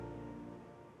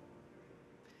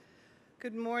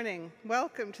Good morning.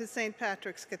 Welcome to St.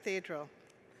 Patrick's Cathedral.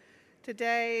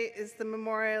 Today is the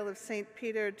memorial of St.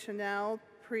 Peter Chanel,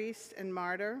 priest and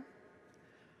martyr.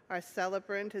 Our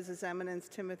celebrant is His Eminence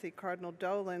Timothy Cardinal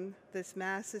Dolan. This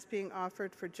Mass is being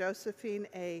offered for Josephine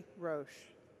A. Roche.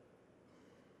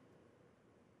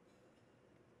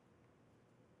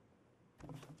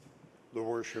 The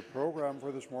worship program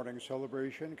for this morning's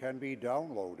celebration can be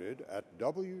downloaded at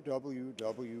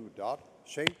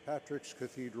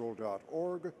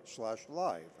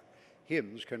www.stpatrickscathedral.org/live.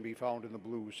 Hymns can be found in the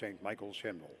blue St. Michael's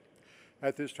hymnal.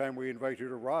 At this time, we invite you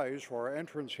to rise for our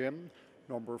entrance hymn,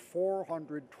 number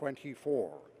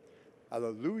 424.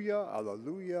 Alleluia,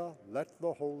 Alleluia, let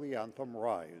the holy anthem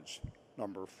rise.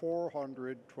 Number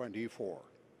 424.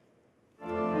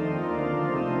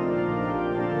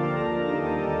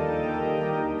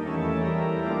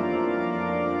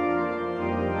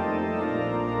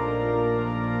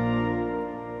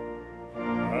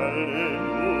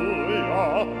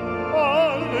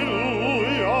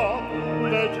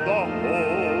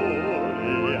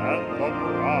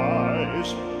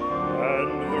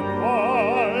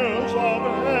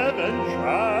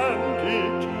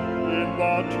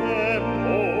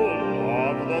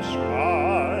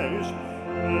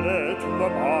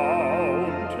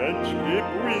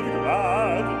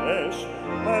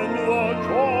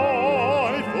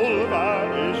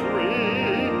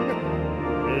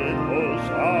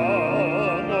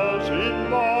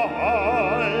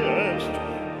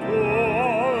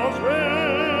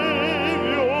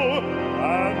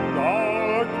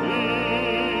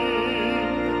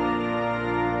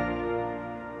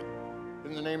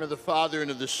 Father,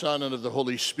 and of the Son, and of the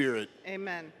Holy Spirit.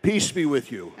 Amen. Peace be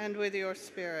with you. And with your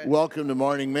spirit. Welcome to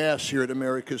morning Mass here at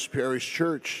America's Parish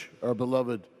Church, our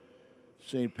beloved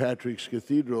St. Patrick's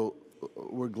Cathedral.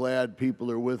 We're glad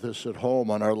people are with us at home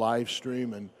on our live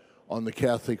stream and on the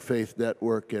Catholic Faith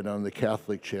Network and on the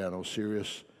Catholic channel,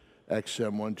 Sirius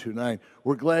XM 129.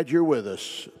 We're glad you're with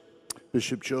us.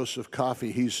 Bishop Joseph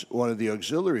Coffey, he's one of the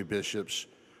auxiliary bishops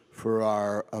for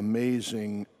our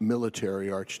amazing military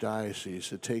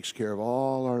archdiocese. It takes care of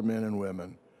all our men and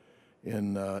women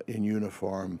in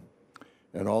uniform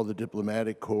and all the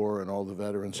diplomatic corps and all the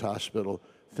Veterans Hospital.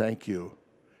 Thank you.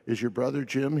 Is your brother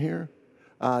Jim here?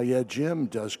 Yeah, Jim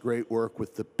does great work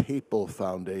with the Papal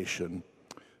Foundation.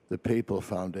 The Papal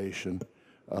Foundation,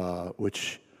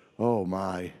 which, oh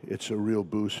my, it's a real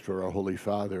boost for our Holy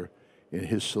Father in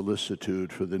his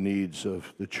solicitude for the needs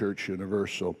of the Church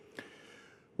Universal.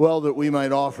 Well, that we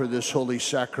might offer this holy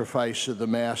sacrifice of the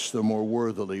Mass the more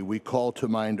worthily, we call to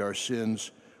mind our sins.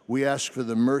 We ask for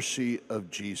the mercy of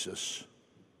Jesus.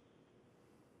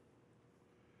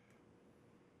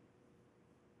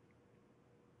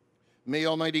 May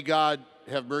Almighty God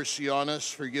have mercy on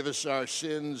us, forgive us our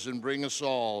sins, and bring us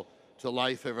all to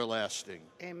life everlasting.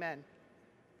 Amen.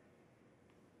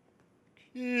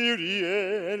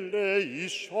 Kyrie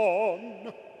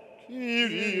eleison.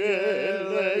 Kyrie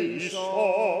eleison,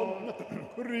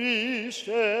 Christe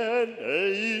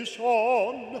eleison,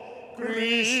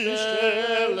 Christe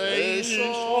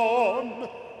eleison,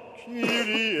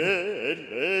 Kyrie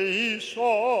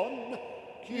eleison,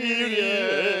 Kyrie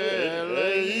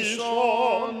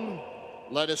eleison.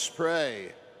 Let us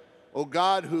pray. O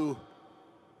God, who,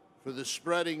 for the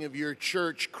spreading of your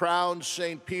church, crowned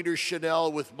St. Peter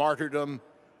Chanel with martyrdom,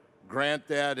 grant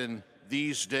that in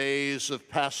these days of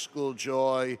paschal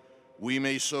joy, we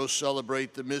may so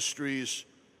celebrate the mysteries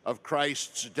of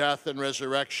Christ's death and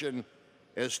resurrection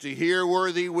as to hear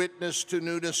worthy witness to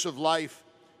newness of life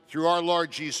through our Lord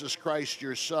Jesus Christ,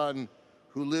 your Son,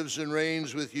 who lives and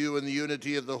reigns with you in the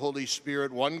unity of the Holy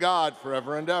Spirit, one God,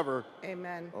 forever and ever.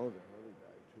 Amen.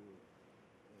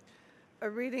 A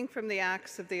reading from the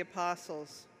Acts of the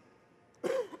Apostles.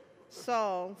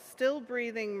 Saul, still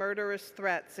breathing murderous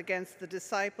threats against the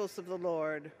disciples of the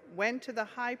Lord, went to the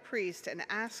high priest and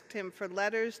asked him for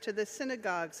letters to the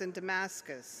synagogues in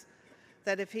Damascus,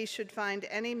 that if he should find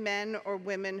any men or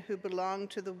women who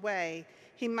belonged to the way,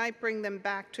 he might bring them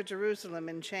back to Jerusalem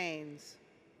in chains.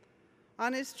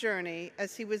 On his journey,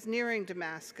 as he was nearing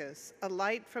Damascus, a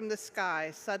light from the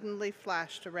sky suddenly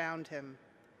flashed around him.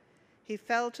 He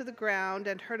fell to the ground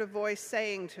and heard a voice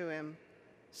saying to him,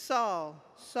 "Saul,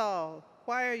 Saul,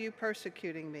 why are you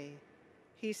persecuting me?"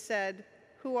 He said,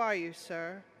 "Who are you,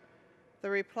 sir?" The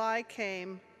reply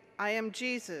came, "I am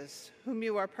Jesus, whom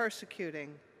you are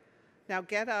persecuting. Now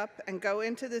get up and go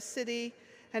into the city,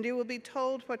 and you will be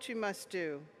told what you must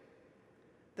do."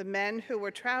 The men who were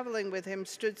traveling with him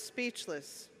stood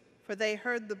speechless, for they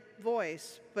heard the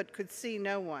voice but could see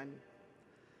no one.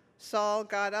 Saul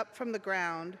got up from the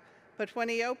ground, but when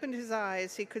he opened his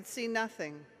eyes, he could see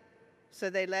nothing. So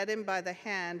they led him by the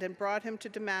hand and brought him to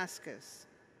Damascus.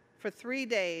 For 3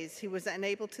 days he was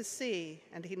unable to see,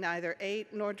 and he neither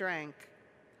ate nor drank.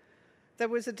 There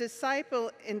was a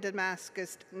disciple in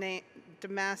Damascus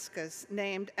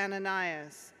named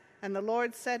Ananias, and the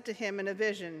Lord said to him in a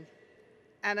vision,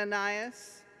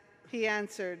 "Ananias?" He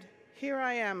answered, "Here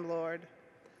I am, Lord."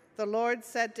 The Lord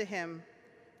said to him,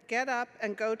 "Get up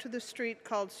and go to the street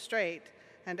called Straight,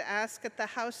 and ask at the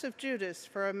house of Judas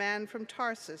for a man from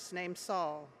Tarsus named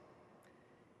Saul.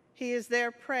 He is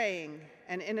there praying,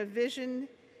 and in a vision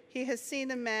he has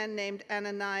seen a man named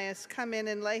Ananias come in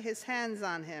and lay his hands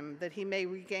on him that he may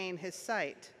regain his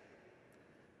sight."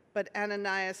 But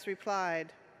Ananias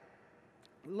replied,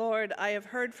 "Lord, I have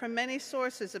heard from many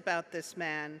sources about this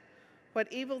man,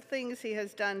 what evil things he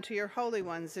has done to your holy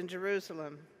ones in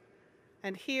Jerusalem.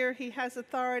 And here he has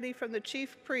authority from the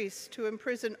chief priests to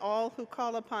imprison all who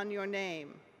call upon your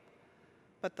name."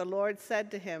 But the Lord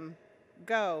said to him,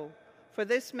 "Go, for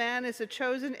this man is a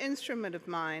chosen instrument of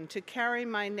mine to carry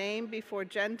my name before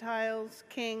Gentiles,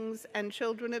 kings, and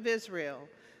children of Israel,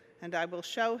 and I will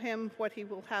show him what he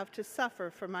will have to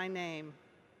suffer for my name."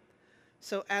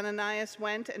 So Ananias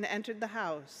went and entered the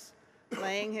house.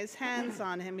 Laying his hands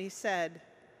on him, he said,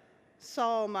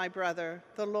 "Saul, my brother,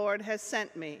 the Lord has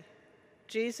sent me,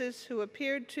 Jesus, who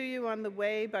appeared to you on the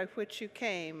way by which you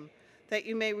came, that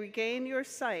you may regain your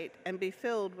sight and be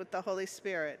filled with the Holy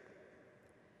Spirit."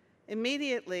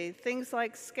 Immediately, things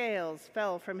like scales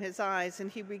fell from his eyes,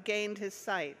 and he regained his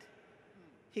sight.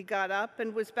 He got up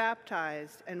and was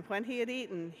baptized, and when he had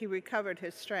eaten, he recovered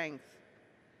his strength.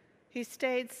 He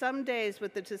stayed some days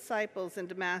with the disciples in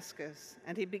Damascus,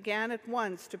 and he began at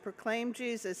once to proclaim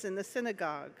Jesus in the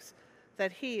synagogues,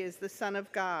 that he is the Son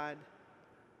of God.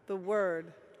 The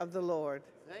word of the Lord.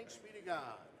 Thanks be to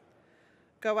God.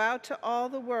 Go out to all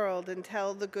the world and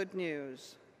tell the good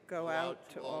news. Go out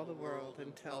to all the world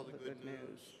and tell the good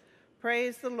news.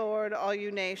 Praise the Lord, all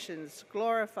you nations.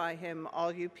 Glorify him,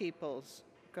 all you peoples.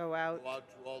 Go out. Go out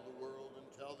to all the world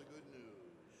and tell the good news.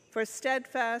 For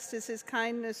steadfast is his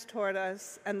kindness toward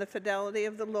us, and the fidelity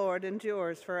of the Lord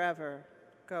endures forever.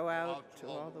 Go out to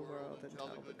all the world and tell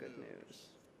the good news.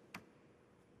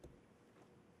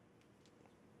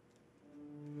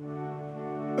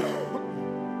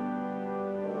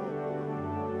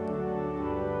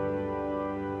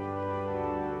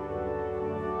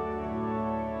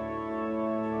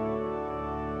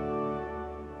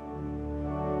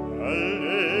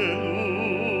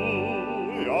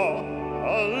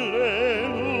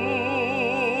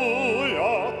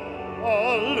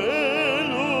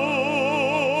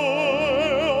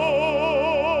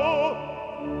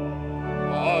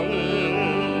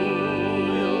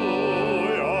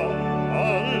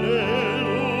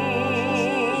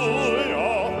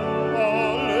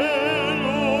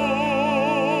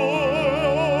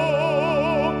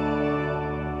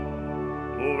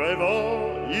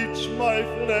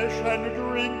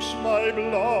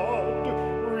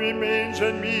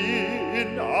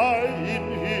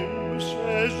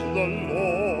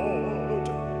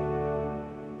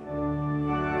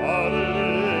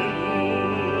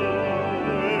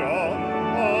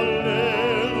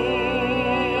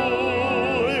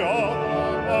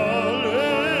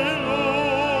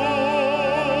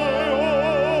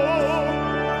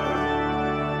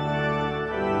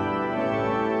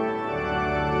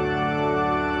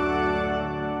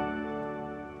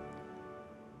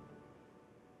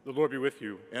 The Lord be with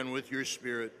you. And with your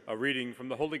spirit. A reading from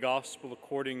the Holy Gospel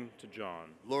according to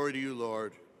John. Glory to you,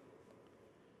 Lord.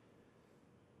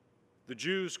 The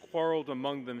Jews quarreled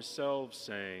among themselves,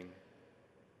 saying,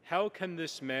 "How can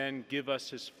this man give us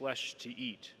his flesh to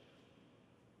eat?"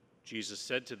 Jesus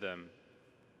said to them,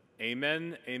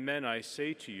 "Amen, amen, I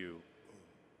say to you,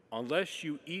 unless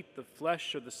you eat the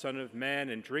flesh of the Son of Man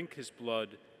and drink his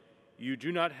blood, you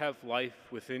do not have life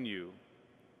within you.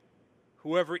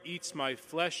 Whoever eats my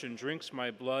flesh and drinks my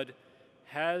blood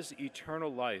has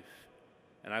eternal life,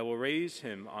 and I will raise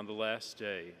him on the last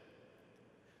day.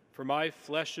 For my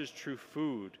flesh is true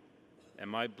food, and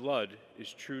my blood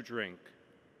is true drink.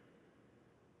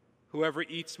 Whoever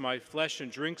eats my flesh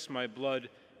and drinks my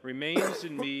blood remains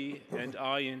in me, and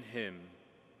I in him.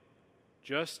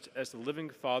 Just as the living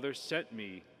Father sent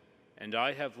me, and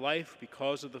I have life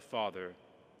because of the Father,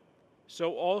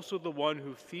 so also the one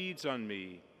who feeds on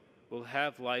me will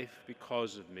have life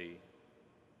because of me.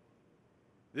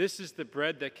 This is the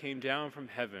bread that came down from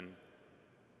heaven.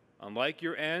 Unlike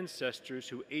your ancestors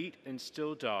who ate and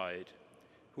still died,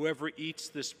 whoever eats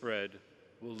this bread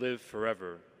will live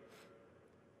forever."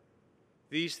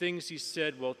 These things he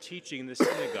said while teaching in the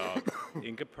synagogue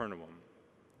in Capernaum.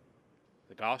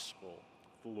 The Gospel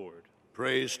of the Lord.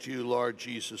 Praise to you, Lord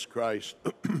Jesus Christ.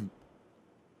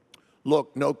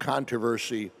 Look, no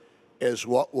controversy as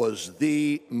what was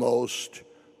the most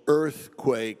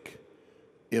earthquake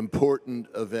important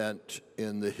event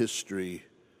in the history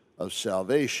of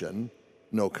salvation.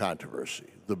 No controversy.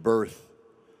 The birth,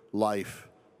 life,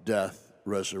 death,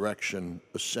 resurrection,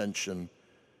 ascension,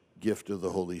 gift of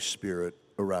the Holy Spirit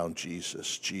around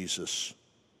Jesus. Jesus,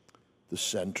 the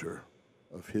center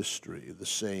of history, the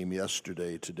same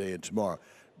yesterday, today, and tomorrow.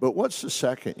 But what's the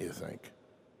second, you think?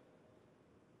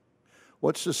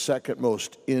 What's the second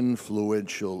most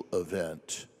influential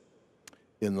event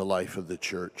in the life of the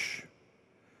church?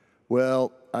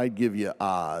 Well, I'd give you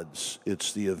odds.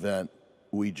 It's the event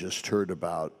we just heard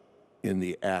about in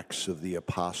the Acts of the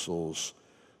Apostles,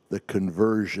 the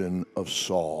conversion of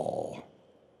Saul.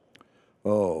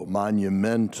 Oh,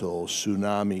 monumental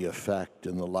tsunami effect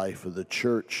in the life of the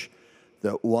church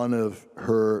that one of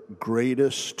her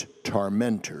greatest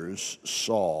tormentors,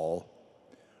 Saul,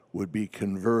 would be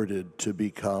converted to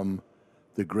become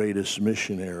the greatest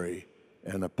missionary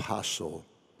and apostle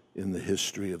in the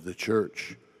history of the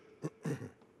church.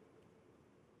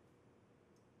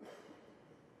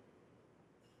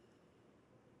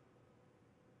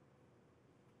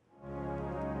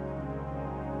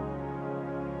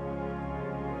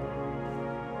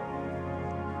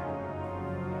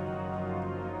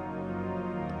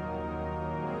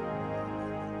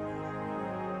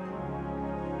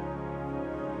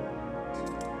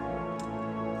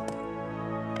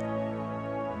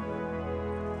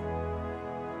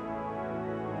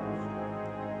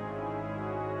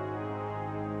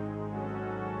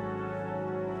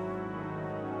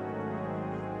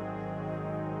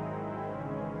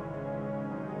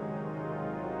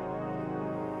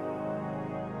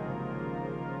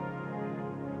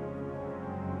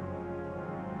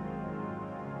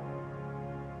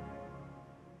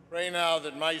 Pray now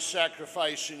that my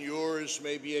sacrifice and yours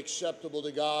may be acceptable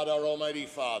to God, our Almighty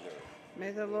Father.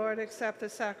 May the Lord accept the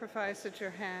sacrifice at your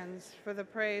hands for the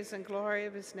praise and glory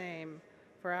of his name,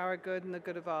 for our good and the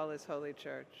good of all his holy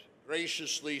church.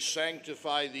 Graciously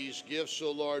sanctify these gifts,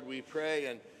 O Lord, we pray,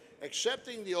 and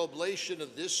accepting the oblation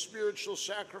of this spiritual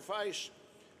sacrifice,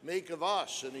 make of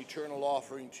us an eternal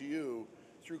offering to you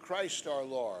through Christ our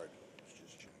Lord.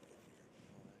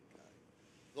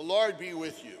 The Lord be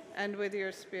with you. And with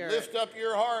your spirit. Lift up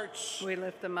your hearts. We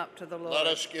lift them up to the Lord. Let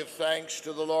us give thanks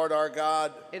to the Lord our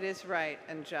God. It is right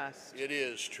and just. It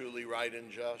is truly right and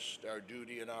just, our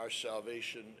duty and our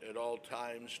salvation at all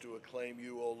times to acclaim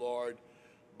you, O Lord,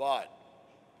 but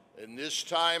in this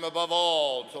time above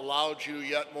all to laud you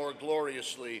yet more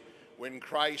gloriously when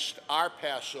Christ, our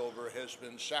Passover, has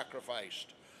been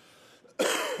sacrificed.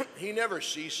 He never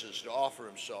ceases to offer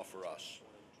himself for us,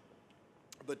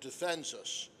 but defends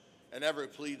us and ever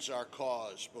pleads our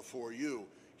cause before you.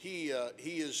 He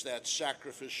is that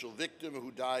sacrificial victim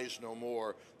who dies no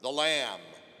more, the Lamb,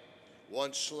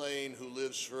 once slain, who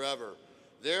lives forever.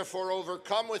 Therefore,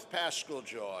 overcome with paschal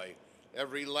joy,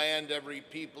 every land, every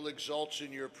people exults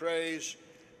in your praise,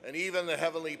 and even the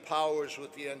heavenly powers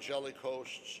with the angelic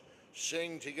hosts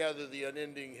sing together the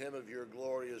unending hymn of your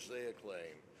glory as they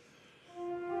acclaim.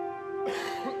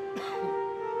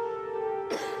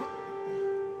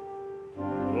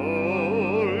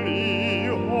 Holy,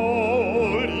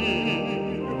 holy,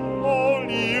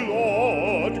 holy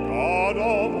Lord, God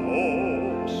of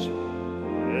hosts,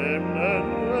 heaven and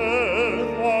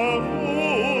earth are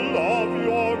full of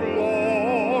your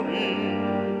glory.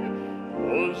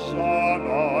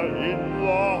 Hosanna in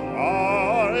the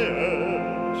highest.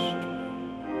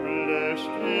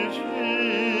 Blessed is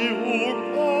he who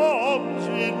comes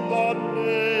in the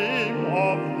name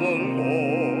of the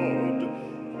Lord.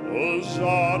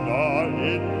 Hosanna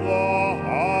in the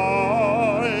highest.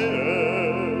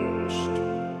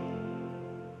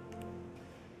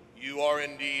 You are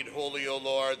indeed holy, O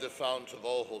Lord, the fount of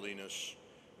all holiness.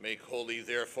 Make holy,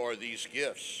 therefore, these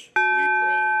gifts, we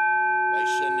pray, by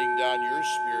sending down your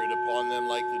Spirit upon them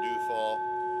like the dewfall,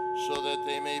 so that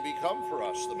they may become for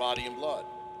us the body and blood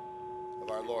of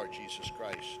our Lord Jesus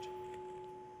Christ.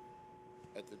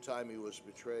 At the time he was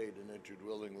betrayed and entered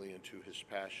willingly into his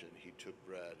passion, he took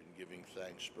bread and, giving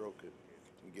thanks, broke it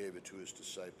and gave it to his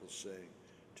disciples, saying,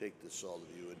 "Take this, all of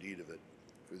you, and eat of it,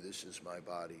 for this is my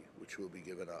body, which will be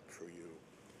given up for you."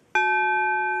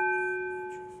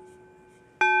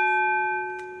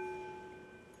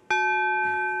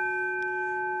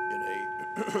 In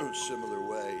a similar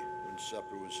way, when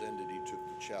supper was ended, he took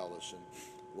the chalice, and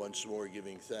once more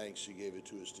giving thanks, he gave it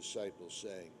to his disciples,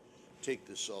 saying, "Take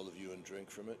this, all of you, and drink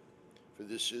from it, for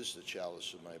this is the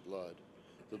chalice of my blood,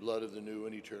 the blood of the new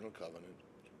and eternal covenant,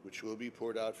 which will be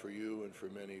poured out for you and for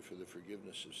many for the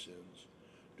forgiveness of sins.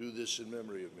 Do this in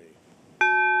memory of me.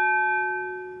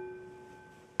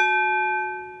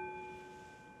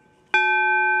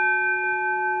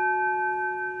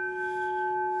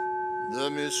 The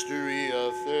mystery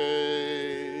of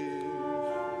faith.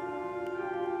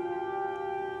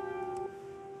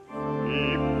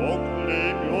 We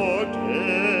proclaim your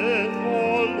death,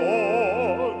 O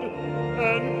Lord,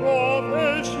 and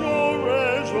profess your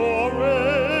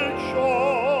resurrection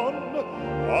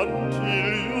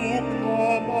until you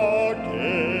come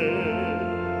again.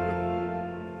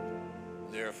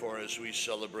 Therefore, as we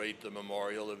celebrate the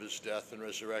memorial of his death and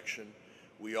resurrection,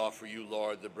 we offer you,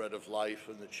 Lord, the bread of life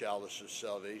and the chalice of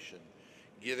salvation,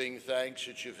 giving thanks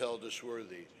that you've held us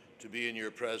worthy to be in your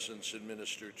presence and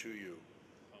minister to you.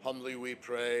 Humbly we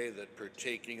pray that,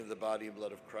 partaking of the body and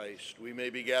blood of Christ, we may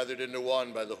be gathered into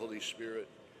one by the Holy Spirit.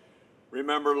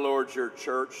 Remember, Lord, your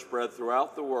church spread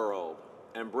throughout the world,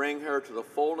 and bring her to the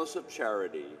fullness of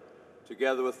charity,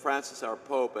 together with Francis our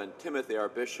Pope and Timothy our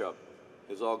Bishop,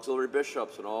 his auxiliary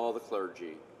bishops and all the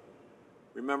clergy.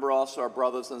 Remember also our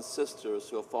brothers and sisters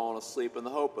who have fallen asleep in the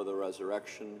hope of the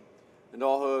resurrection, and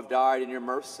all who have died in your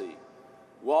mercy.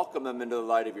 Welcome them into the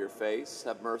light of your face.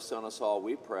 Have mercy on us all,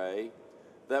 we pray,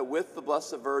 that with the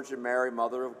Blessed Virgin Mary,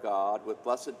 Mother of God, with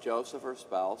blessed Joseph, her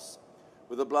spouse,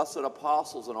 with the blessed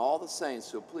apostles and all the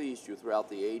saints who have pleased you throughout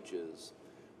the ages,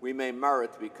 we may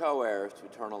merit to be co-heirs to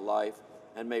eternal life,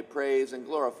 and may praise and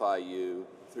glorify you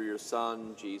through your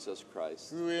Son, Jesus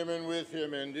Christ. Through him and with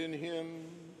him and in him,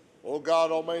 O God,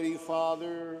 Almighty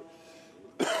Father,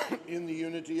 in the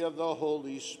unity of the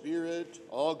Holy Spirit,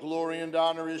 all glory and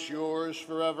honor is yours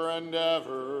forever and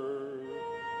ever.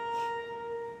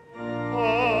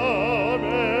 Amen.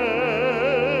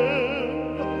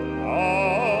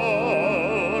 Amen.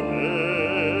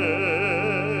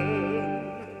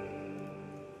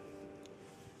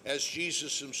 As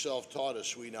Jesus himself taught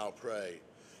us, we now pray.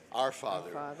 Our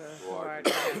Father, Father, who art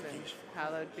in heaven,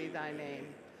 hallowed be thy name.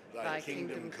 thy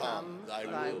kingdom come, thy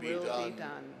will be done,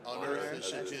 on earth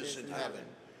as it is in heaven.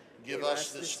 Give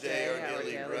us this day our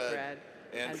daily bread,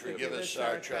 and forgive us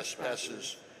our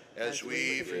trespasses, as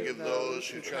we forgive those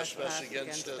who trespass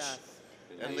against us.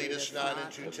 And lead us not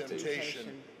into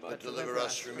temptation, but deliver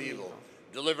us from evil.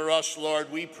 Deliver us, Lord,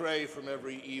 we pray, from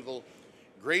every evil.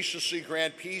 Graciously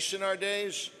grant peace in our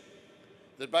days,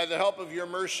 that by the help of your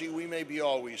mercy we may be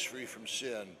always free from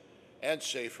sin and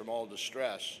safe from all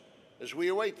distress, as we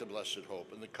await the blessed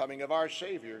hope and the coming of our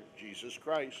Savior, Jesus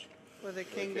Christ. For the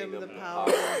kingdom, the power,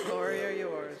 and the glory are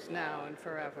yours, now and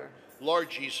forever. Lord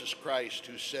Jesus Christ,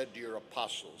 who said to your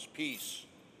apostles, "Peace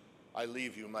I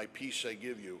leave you, my peace I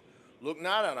give you," look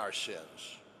not on our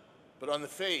sins, but on the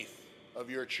faith of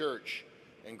your church,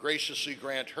 and graciously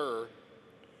grant her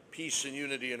peace and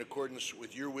unity in accordance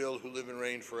with your will, who live and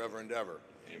reign forever and ever.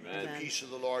 Amen. The peace of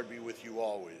the Lord be with you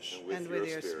always. And with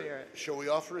your spirit. Shall we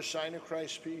offer a sign of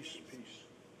Christ's peace? Peace.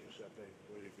 Giuseppe,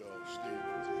 way to go. Steve.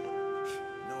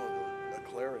 No, the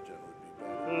Claritin would be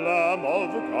better. Lamb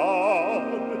of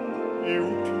God, you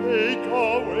take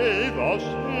away the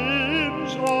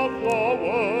sins of the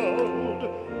world.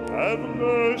 Have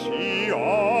mercy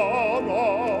on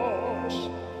us.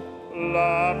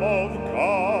 Lamb of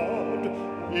God,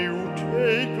 you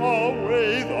take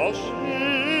away the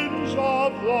sins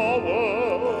of the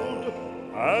world.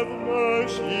 Have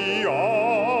mercy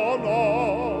on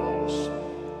us.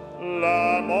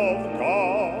 Lamb of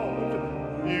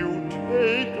God, you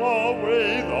take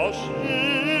away the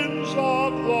sins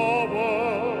of the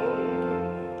world.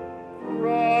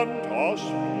 Grant us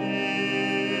peace.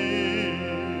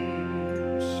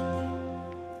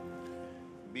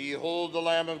 Behold the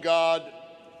Lamb of God.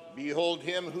 Behold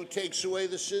him who takes away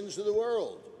the sins of the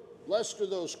world. Blessed are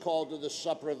those called to the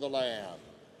supper of the Lamb.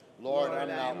 Lord, I'm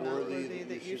not worthy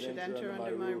that you should enter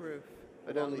under my roof,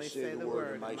 but only say the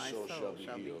word, and my soul shall be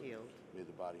healed. May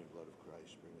the body and blood of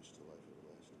Christ bring us to life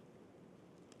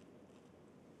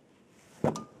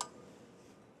everlasting.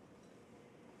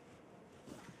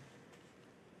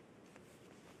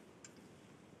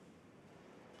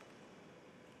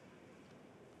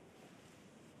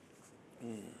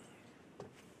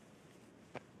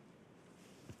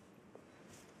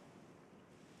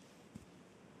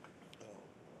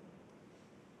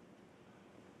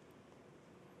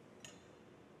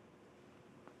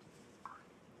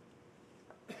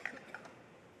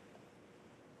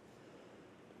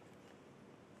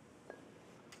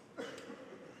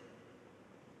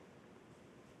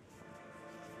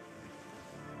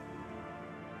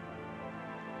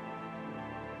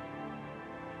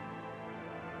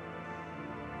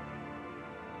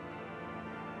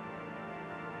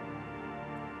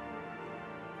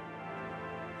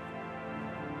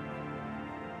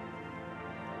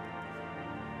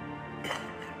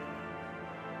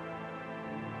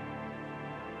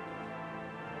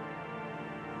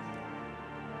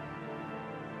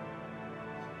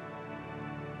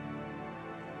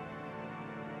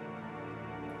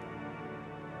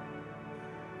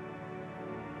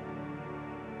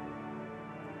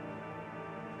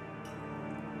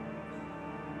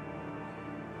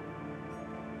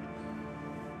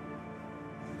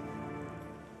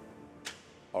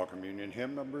 Communion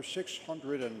Hymn number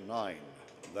 609,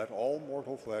 Let All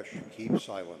Mortal Flesh Keep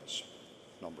Silence,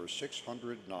 number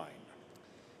 609.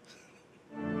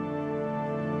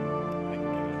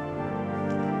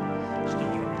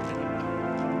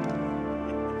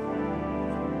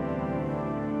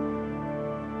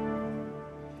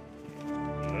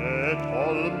 Let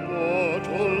all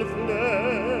mortal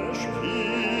flesh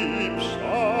keep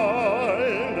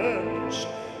silence,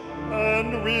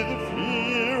 and with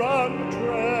fear and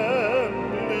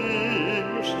trembling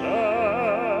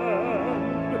stand.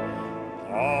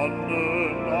 Under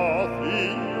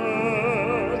nothing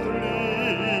earthly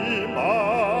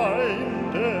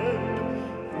minded,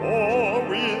 for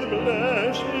with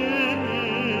blessing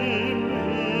in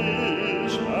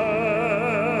His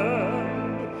hand,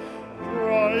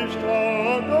 Christ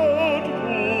our God to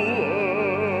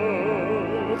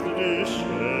earth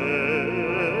descended,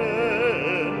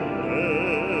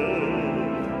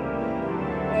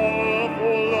 our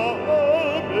full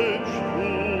homage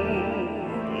to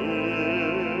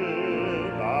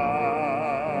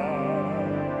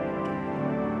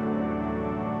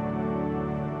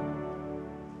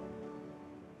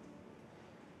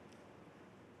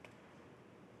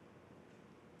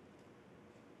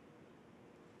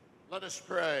Let us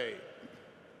pray.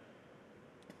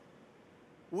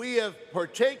 We have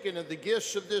partaken of the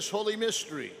gifts of this holy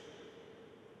mystery,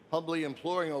 humbly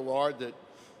imploring, O Lord, that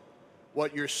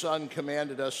what your Son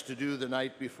commanded us to do the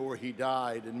night before he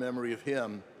died in memory of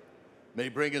him may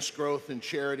bring us growth in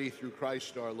charity through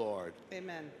Christ our Lord.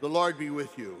 Amen. The Lord be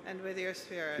with you. And with your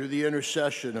spirit. Through the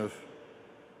intercession of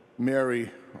Mary,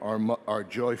 our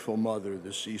joyful mother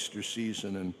this Easter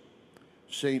season, and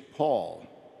St. Paul,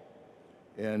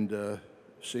 and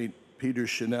St. Peter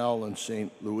Chanel and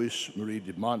St. Louis Marie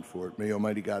de Montfort, may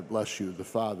Almighty God bless you, the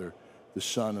Father, the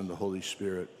Son, and the Holy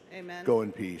Spirit. Amen. Go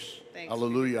in peace. Thanks be to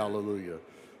Alleluia, God. alleluia.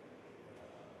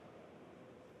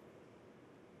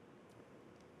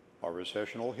 Our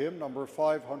recessional hymn number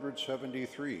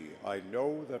 573, I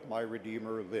Know That My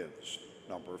Redeemer Lives,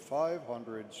 number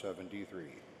 573.